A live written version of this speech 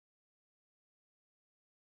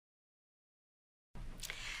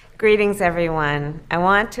Greetings, everyone. I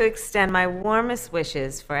want to extend my warmest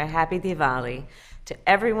wishes for a happy Diwali to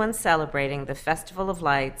everyone celebrating the Festival of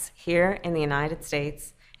Lights here in the United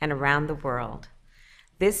States and around the world.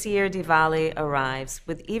 This year, Diwali arrives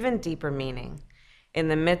with even deeper meaning. In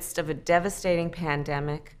the midst of a devastating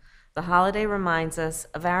pandemic, the holiday reminds us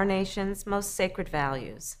of our nation's most sacred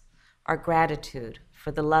values, our gratitude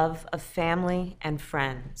for the love of family and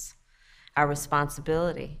friends, our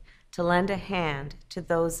responsibility to lend a hand to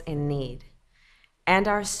those in need, and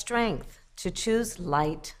our strength to choose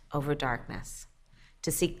light over darkness, to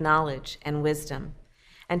seek knowledge and wisdom,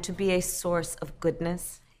 and to be a source of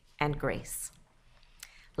goodness and grace.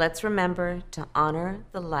 Let's remember to honor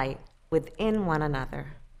the light within one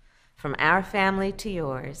another. From our family to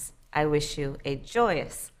yours, I wish you a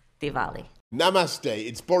joyous Diwali. Namaste,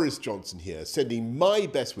 it's Boris Johnson here, sending my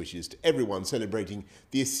best wishes to everyone celebrating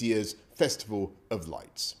this year's Festival of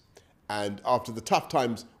Lights. And after the tough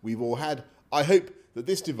times we've all had, I hope that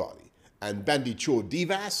this Diwali and Bandi Chhor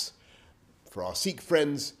Divas, for our Sikh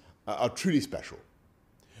friends, are truly special.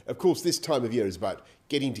 Of course, this time of year is about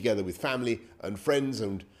getting together with family and friends,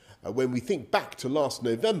 and when we think back to last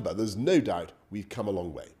November, there's no doubt we've come a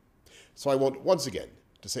long way. So I want once again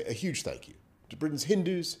to say a huge thank you to Britain's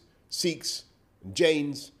Hindus, Sikhs and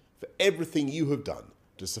Jains for everything you have done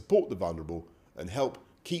to support the vulnerable and help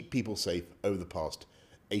keep people safe over the past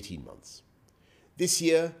 18 months. This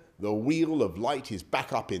year, the Wheel of Light is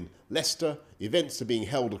back up in Leicester, events are being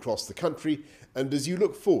held across the country, and as you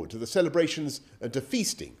look forward to the celebrations and to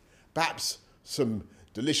feasting, perhaps some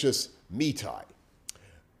delicious meat-eye,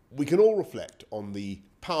 we can all reflect on the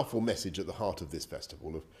powerful message at the heart of this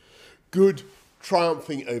festival of good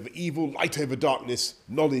triumphing over evil, light over darkness,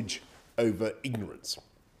 knowledge over ignorance.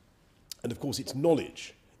 And of course, it's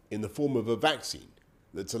knowledge in the form of a vaccine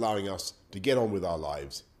that's allowing us to get on with our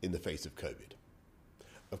lives in the face of COVID.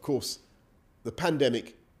 Of course, the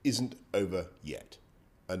pandemic isn't over yet,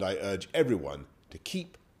 and I urge everyone to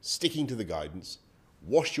keep sticking to the guidance,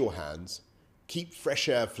 wash your hands, keep fresh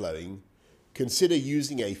air flowing, consider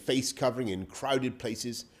using a face covering in crowded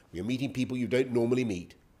places where you're meeting people you don't normally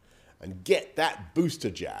meet, and get that booster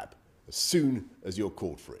jab as soon as you're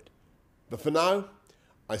called for it. But for now,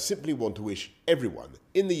 I simply want to wish everyone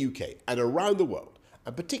in the UK and around the world,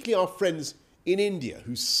 and particularly our friends in India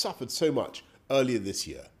who suffered so much earlier this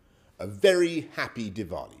year, a very happy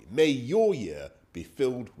Diwali. May your year be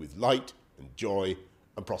filled with light and joy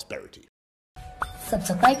and prosperity.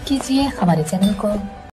 Subscribe कीजिए हमारे channel को